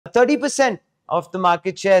30% of the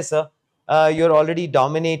market share, sir. You're already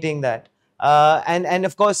dominating that. And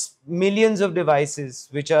of course, millions of devices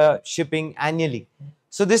which are shipping annually.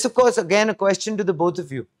 So this, of course, again, a question to the both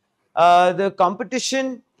of you. The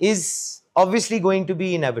competition is obviously going to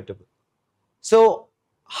be inevitable. So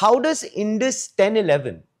how does Indus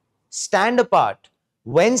 1011 stand apart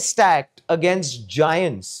when stacked against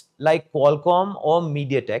giants like Qualcomm or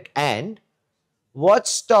MediaTek? And what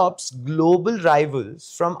stops global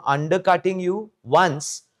rivals from undercutting you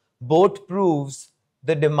once both proves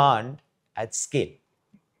the demand at scale?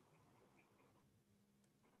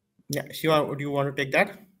 Yeah, Shiva, would you want to take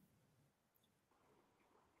that?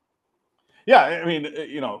 Yeah, I mean,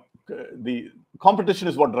 the competition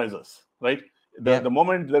is what drives us, right? The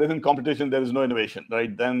moment there isn't competition, there is no innovation,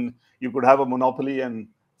 right? Then you could have a monopoly and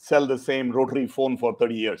sell the same rotary phone for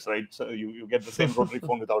 30 years, right? So you get the same rotary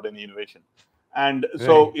phone without any innovation. And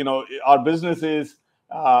so, our business is,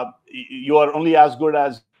 you are only as good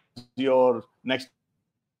as your next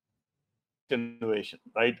innovation,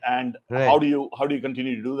 right? And how do you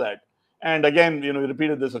continue to do that? And again, we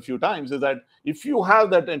repeated this a few times, is that if you have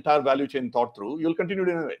that entire value chain thought through, you'll continue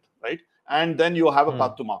to innovate, right? And then you have a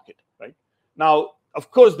path to market, right? Now,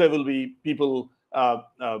 of course, there will be people,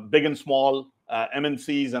 big and small,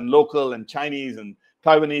 MNCs and local and Chinese and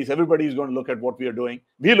Taiwanese. Everybody's going to look at what we are doing.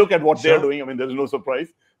 We look at what they're doing. I mean, there's no surprise,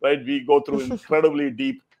 right? We go through incredibly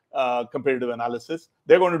deep competitive analysis.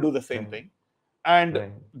 They're going to do the same thing.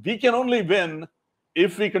 And we can only win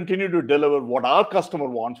if we continue to deliver what our customer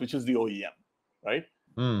wants, which is the OEM, right?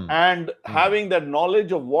 And having that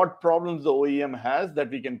knowledge of what problems the OEM has, that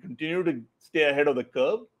we can continue to stay ahead of the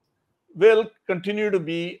curve, will continue to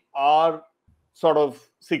be our sort of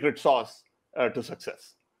secret sauce to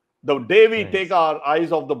success. The day we take our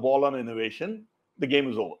eyes off the ball on innovation, the game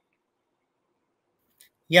is over.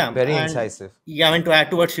 Yeah, very incisive. Yeah, I mean, to add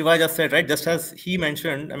to what Shiva just said, right? Just as he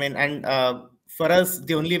mentioned, I mean, and for us,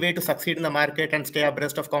 the only way to succeed in the market and stay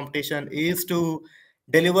abreast of competition is to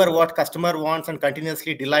deliver what customer wants and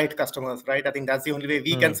continuously delight customers, right? I think that's the only way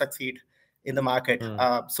we can succeed in the market.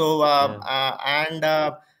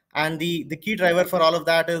 And the key driver for all of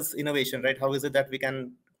that is innovation, right? How is it that we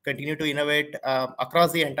can continue to innovate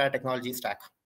across the entire technology stack?